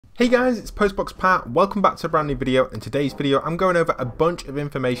Hey guys, it's Postboxpat. Welcome back to a brand new video. In today's video, I'm going over a bunch of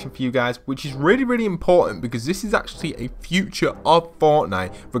information for you guys, which is really important because this is actually a future of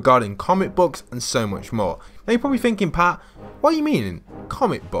Fortnite regarding comic books and so much more. Now you're probably thinking, Pat, what are you meaning?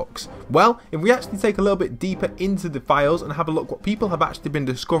 Comic books? Well, if we actually take a little bit deeper into the files and have a look what people have actually been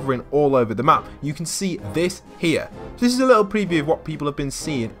discovering all over the map, you can see this here. So this is a little preview of what people have been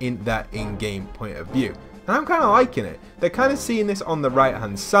seeing in their in-game point of view. And I'm kind of liking it. They're kind of seeing this on the right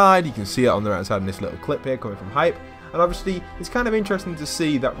hand side. You can see it on the right hand side in this little clip here coming from Hype. And obviously, it's kind of interesting to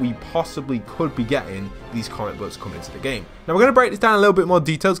see that we possibly could be getting these comic books coming into the game. Now, we're going to break this down in a little bit more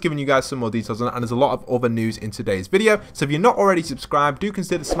details, giving you guys some more details on it, and there's a lot of other news in today's video. So if you're not already subscribed, do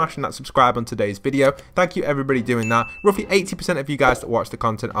consider smashing that subscribe on today's video. Thank you, everybody, doing that. Roughly 80% of you guys that watch the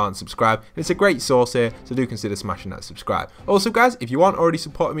content aren't subscribed. It's a great source here, so do consider smashing that subscribe. Also, guys, if you aren't already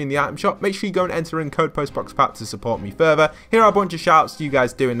supporting me in the item shop, make sure you go and enter in code Postboxpat to support me further. Here are a bunch of shouts to you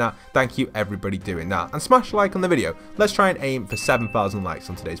guys doing that. Thank you, everybody, doing that. And smash a like on the video. Let's try and aim for 7,000 likes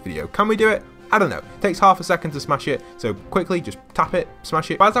on today's video. Can we do it? I don't know. It takes half a second to smash it, so quickly just tap it, smash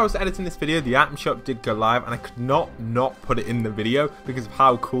it. But as I was editing this video, the item shop did go live, and I could not put it in the video because of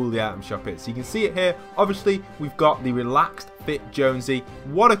how cool the item shop is. So you can see it here. Obviously, we've got the relaxed fit Jonesy.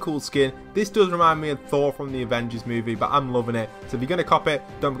 What a cool skin. This does remind me of Thor from the Avengers movie, but I'm loving it. So if you're going to cop it,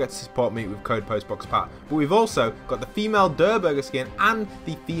 don't forget to support me with code Postboxpat. But we've also got the female Durburger skin and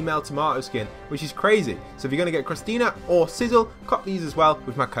the female Tomato skin, which is crazy. So if you're going to get Christina or Sizzle, cop these as well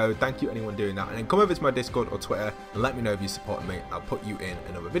with my code. Thank you anyone doing that. And then come over to my Discord or Twitter and let me know if you're supporting me. I'll put you in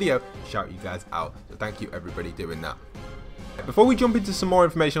another video, shout you guys out. So thank you everybody doing that. Before we jump into some more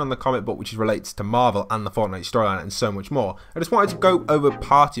information on the comic book, which relates to Marvel and the Fortnite storyline and so much more, I just wanted to go over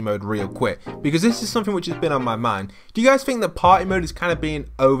party mode real quick, because this is something which has been on my mind. Do you guys think that party mode is kind of being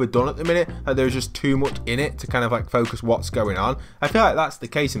overdone at the minute? Like there's just too much in it to kind of like focus what's going on? I feel like that's the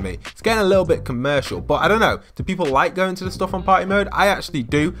case in me. It's getting a little bit commercial, but I don't know. Do people like going to the stuff on party mode? I actually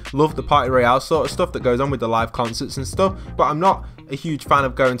do love the party royale sort of stuff that goes on with the live concerts and stuff, but I'm not a huge fan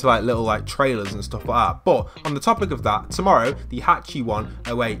of going to like little like trailers and stuff like that. But on the topic of that, tomorrow the Hatchy one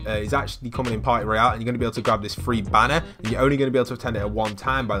is actually coming in party royale, and you're going to be able to grab this free banner, and you're only going to be able to attend it at one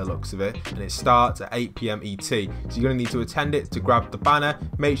time by the looks of it, and it starts at 8 PM ET. So you're going to need to attend it to grab the banner.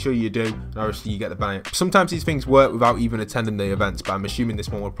 Make sure you do, and obviously you get the banner. Sometimes these things work without even attending the events, but I'm assuming this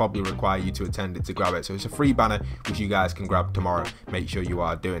one will probably require you to attend it to grab it. So it's a free banner which you guys can grab tomorrow. Make sure you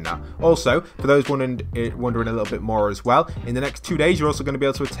are doing that. Also, for those wondering a little bit more as well, in the next 2 days you're also going to be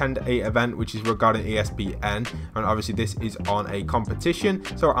able to attend a event which is regarding ESPN, and obviously this is on a competition,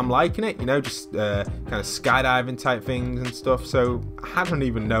 so I'm liking it, you know, just kind of skydiving type things and stuff. So I don't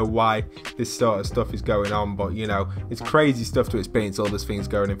even know why this sort of stuff is going on, but you know, it's crazy stuff to experience all these things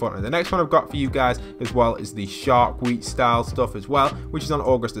going in Fortnite. The next one I've got for you guys as well is the Shark Week style stuff as well, which is on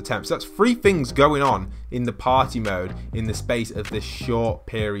August the 10th. So that's 3 things going on in the party mode in the space of this short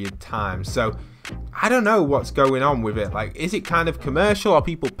period time. So I don't know what's going on with it. Like, is it kind of commercial? Are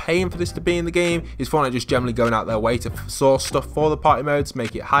people paying for this to be in the game? Is Fortnite just generally going out their way to source stuff for the party modes,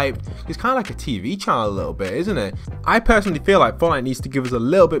 make it hyped? It's kind of like a TV channel a little bit, isn't it? I personally feel like Fortnite needs to give us a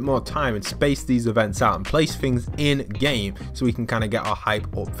little bit more time and space these events out and place things in game so we can kind of get our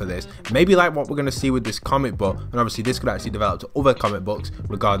hype up for this. Maybe like what we're going to see with this comic book, and obviously this could actually develop to other comic books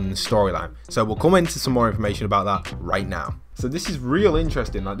regarding the storyline. So we'll come into some more information about that right now. So this is real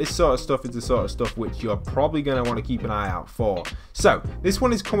interesting. Like, this sort of stuff is the sort of stuff which you're probably going to want to keep an eye out for. So this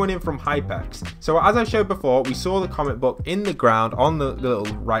one is coming in from Hypex. So as I showed before, we saw the comic book in the ground on the little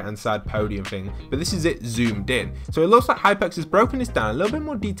right hand side podium thing, but this is it zoomed in. So it looks like Hypex has broken this down a little bit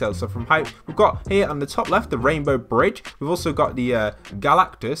more detail. So from Hype, we've got here on the top left the Rainbow Bridge. We've also got the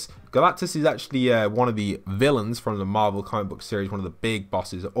Galactus. Galactus is actually one of the villains from the Marvel comic book series, one of the big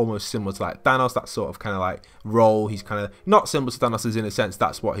bosses, almost similar to like Thanos, that sort of kind of like role. He's kind of not similar to Thanos as in a sense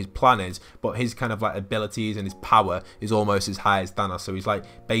that's what his plan is, but his kind of like abilities and his power is almost as high as Thanos. So he's like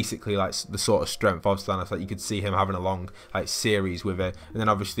basically like the sort of strength of Thanos. Like you could see him having a long like series with it. And then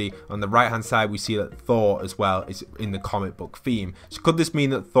obviously on the right hand side we see that Thor as well is in the comic book theme. So could this mean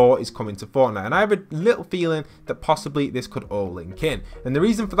that Thor is coming to Fortnite? And I have a little feeling that possibly this could all link in. And the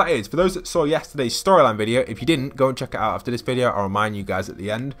reason for that is, for those that saw yesterday's storyline video, if you didn't, go and check it out after this video. I'll remind you guys at the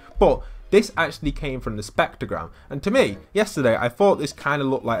end. But this actually came from the spectrogram, and to me, yesterday, I thought this kind of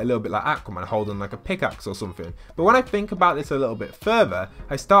looked like a little bit like Aquaman holding like a pickaxe or something. But when I think about this a little bit further,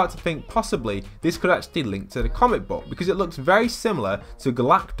 I start to think possibly this could actually link to the comic book, because it looks very similar to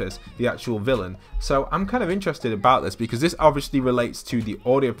Galactus, the actual villain. So I'm kind of interested about this, because this obviously relates to the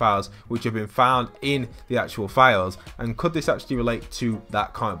audio files which have been found in the actual files, and could this actually relate to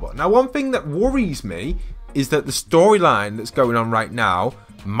that comic book? Now, one thing that worries me is that the storyline that's going on right now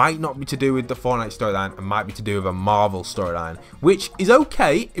might not be to do with the Fortnite storyline and might be to do with a Marvel storyline, which is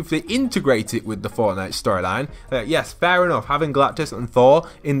okay if they integrate it with the Fortnite storyline. Yes, fair enough, having Galactus and Thor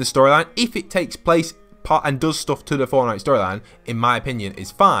in the storyline, if it takes place and does stuff to the Fortnite storyline, in my opinion, is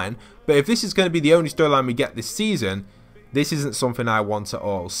fine. But if this is going to be the only storyline we get this season, this isn't something I want at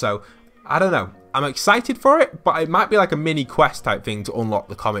all. So, I don't know. I'm excited for it, but it might be like a mini quest type thing to unlock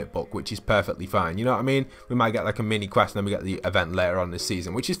the comic book, which is perfectly fine. You know what I mean? We might get like a mini quest and then we get the event later on this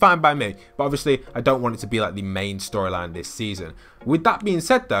season, which is fine by me. But obviously, I don't want it to be like the main storyline this season. With that being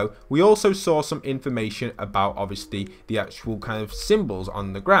said though, we also saw some information about obviously the actual kind of symbols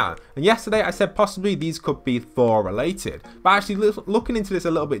on the ground. And yesterday I said possibly these could be Thor related. But actually looking into this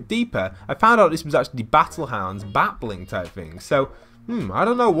a little bit deeper, I found out this was actually battle hounds, battling type thing. So, I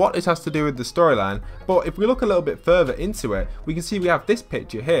don't know what this has to do with the storyline, but if we look a little bit further into it, we can see we have this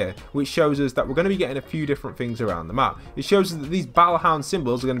picture here, which shows us that we're going to be getting a few different things around the map. It shows us that these Battlehound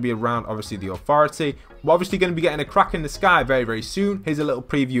symbols are going to be around, obviously, the Authority. We're obviously going to be getting a crack in the sky very, very soon. Here's a little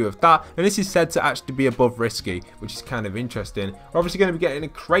preview of that, and this is said to actually be above Risky, which is kind of interesting. We're obviously going to be getting a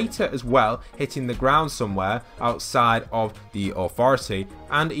crater as well, hitting the ground somewhere outside of the Authority,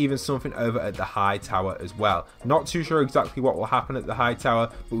 and even something over at the High Tower as well. Not too sure exactly what will happen at the High Tower,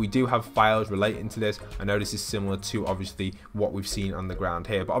 but we do have files relating to this. I know this is similar to obviously what we've seen on the ground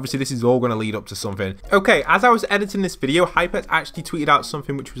here, but obviously this is all going to lead up to something. Okay, as I was editing this video, Hypex actually tweeted out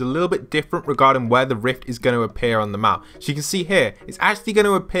something which was a little bit different regarding where the rift is going to appear on the map. So you can see here, it's actually going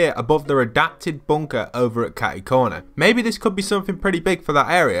to appear above the redacted bunker over at Catty Corner. Maybe this could be something pretty big for that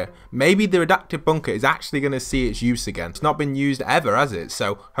area. Maybe the redacted bunker is actually going to see its use again. It's not been used ever, has it?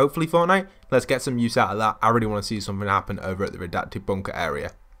 So hopefully Fortnite, let's get some use out of that. I really want to see something happen over at the redacted bunker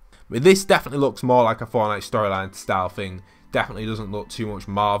area. But this definitely looks more like a Fortnite storyline style thing. Definitely doesn't look too much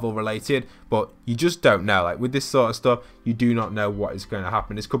Marvel related, but you just don't know. Like with this sort of stuff, you do not know what is going to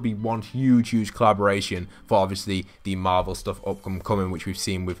happen. This could be one huge collaboration for obviously the Marvel stuff upcoming, which we've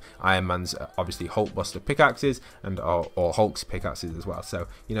seen with Iron Man's obviously Hulkbuster pickaxes and or Hulk's pickaxes as well. So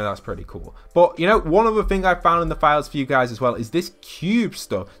you know, that's pretty cool. But you know, one other thing I found in the files for you guys as well is this cube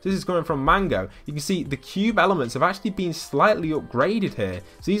stuff. This is coming from Mango. You can see the cube elements have actually been slightly upgraded here.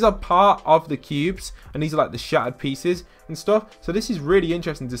 So these are part of the cubes, and these are like the shattered pieces and stuff. So this is really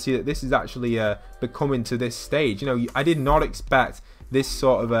interesting to see that this is actually becoming to this stage. You know, I did not expect this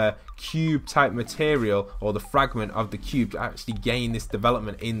sort of a cube type material or the fragment of the cube to actually gain this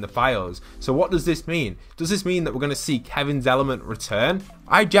development in the files. So what does this mean? Does this mean that we're going to see Kevin's element return?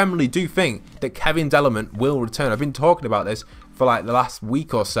 I generally do think that Kevin's element will return. I've been talking about this for like the last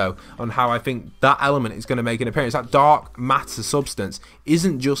week or so on how I think that element is going to make an appearance. That dark matter substance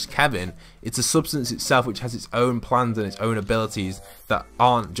isn't just Kevin, it's a substance itself which has its own plans and its own abilities that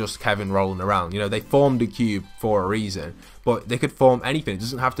aren't just Kevin rolling around. You know, they formed a cube for a reason, but they could form anything. It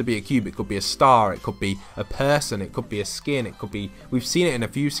doesn't have to be a cube. It could be a star, it could be a person, it could be a skin, it could be, we've seen it in a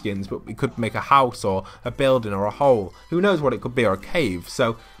few skins, but it could make a house or a building or a hole. Who knows what it could be, or a cave.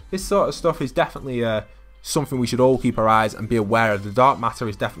 So this sort of stuff is definitely something we should all keep our eyes and be aware of. The dark matter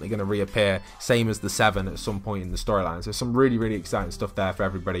is definitely going to reappear, same as the 7 at some point in the storyline. So some really exciting stuff there for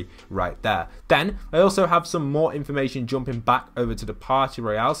everybody right there. Then I also have some more information jumping back over to the Party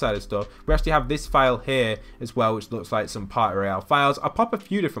Royale side of stuff. We actually have this file here as well, which looks like some Party Royale files. I'll pop a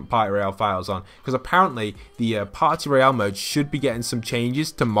few different Party Royale files on because apparently the Party Royale mode should be getting some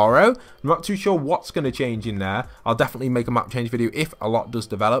changes tomorrow. I'm not too sure what's going to change in there. I'll definitely make a map change video if a lot does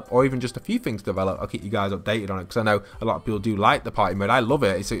develop, or even just a few things develop. I'll keep you guys updated on it because I know a lot of people do like the party mode. I love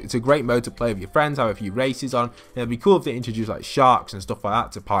it. It's a great mode to play with your friends, have a few races on. It'd be cool if they introduce like sharks and stuff like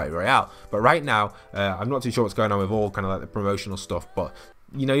that to Party Royale. But right now, I'm not too sure what's going on with all kind of like the promotional stuff, but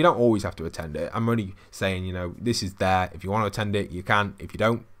you know, you don't always have to attend it. I'm only saying, you know, this is there. If you want to attend it, you can. If you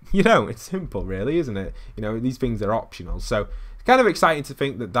don't, you don't. It's simple, really, isn't it? You know, these things are optional. So kind of exciting to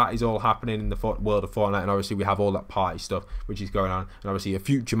think that that is all happening in the world of Fortnite, and obviously we have all that party stuff which is going on, and obviously a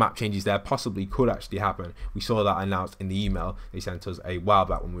future map changes there possibly could actually happen. We saw that announced in the email they sent us a while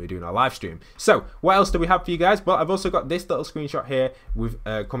back when we were doing our live stream. So what else do we have for you guys? Well, I've also got this little screenshot here with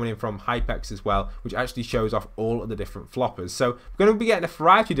coming in from Hypex as well, which actually shows off all of the different floppers. So we're going to be getting a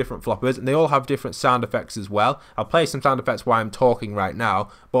variety of different floppers, and they all have different sound effects as well. I'll play some sound effects while I'm talking right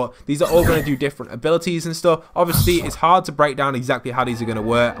now, but these are all going to do different abilities and stuff. Obviously it's hard to break down exactly how these are going to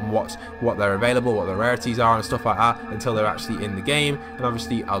work and what they're available, what the rarities are and stuff like that until they're actually in the game, and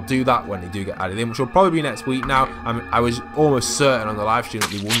obviously I'll do that when they do get added in, which will probably be next week now. I was almost certain on the live stream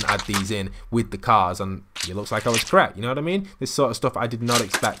that they wouldn't add these in with the cars, and it looks like I was correct, you know what I mean? This sort of stuff, I did not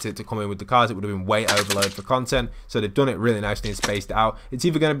expect it to come in with the cards. It would have been way overload for content, so they've done it really nicely and spaced it out. It's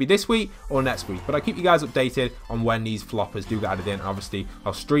either going to be this week or next week, but I keep you guys updated on when these floppers do get added in. Obviously,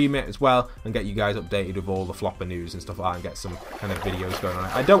 I'll stream it as well and get you guys updated with all the flopper news and stuff like that, and get some kind of videos going on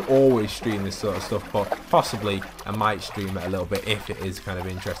it. I don't always stream this sort of stuff, but possibly I might stream it a little bit if it is kind of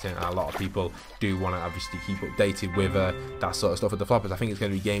interesting, and a lot of people do want to obviously keep updated with that sort of stuff with the floppers. I think it's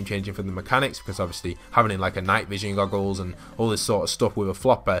going to be game changing for the mechanics, because obviously having in like a night vision goggles and all this sort of stuff with a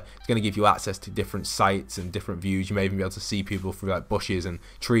flopper, it's going to give you access to different sights and different views. You may even be able to see people through like bushes and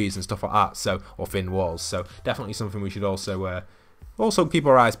trees and stuff like that, so, or thin walls. So definitely something we should also keep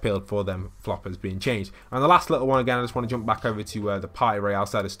our eyes peeled for them floppers being changed. And the last little one, again, I just want to jump back over to the Party Royale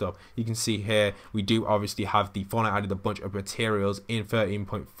side of stuff. You can see here, we do obviously have the Fortnite added a bunch of materials in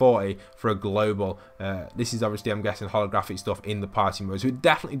 13.40 for a global. This is obviously, I'm guessing, holographic stuff in the party mode. So it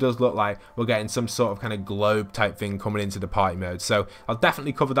definitely does look like we're getting some sort of kind of globe type thing coming into the party mode. So I'll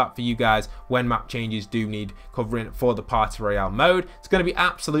definitely cover that for you guys when map changes do need covering for the Party Royale mode. It's going to be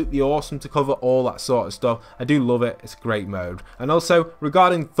absolutely awesome to cover all that sort of stuff. I do love it. It's a great mode. And also,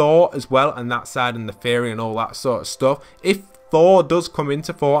 regarding Thor as well and that side and the theory and all that sort of stuff, if Thor does come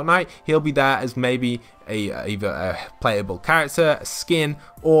into Fortnite, he'll be there as maybe either a playable character, a skin,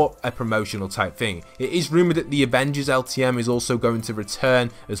 or a promotional type thing. It is rumoured that the Avengers LTM is also going to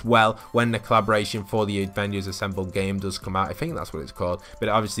return as well when the collaboration for the Avengers Assemble game does come out. I think that's what it's called, but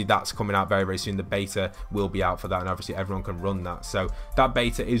obviously that's coming out very, very soon. The beta will be out for that, and obviously everyone can run that. So that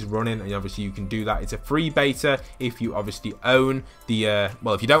beta is running, and obviously you can do that. It's a free beta if you obviously own the,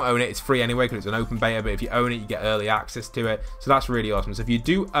 well, if you don't own it, it's free anyway because it's an open beta, but if you own it, you get early access to it. So that's really awesome. So if you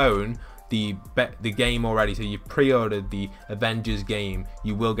do own the game already, so you've pre-ordered the Avengers game,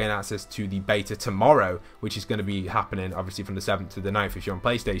 you will gain access to the beta tomorrow, which is going to be happening obviously from the 7th to the 9th if you're on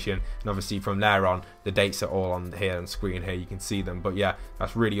PlayStation, and obviously from there on the dates are all on here on screen here, you can see them. But yeah,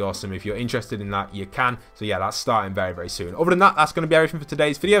 that's really awesome. If you're interested in that, you can. So yeah, that's starting very, very soon. Other than that, that's going to be everything for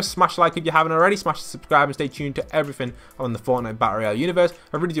today's video. Smash a like if you haven't already, smash the subscribe, and stay tuned to everything on the Fortnite Battle Royale universe.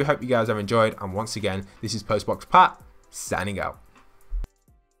 I really do hope you guys have enjoyed, and once again, this is Postboxpat signing out.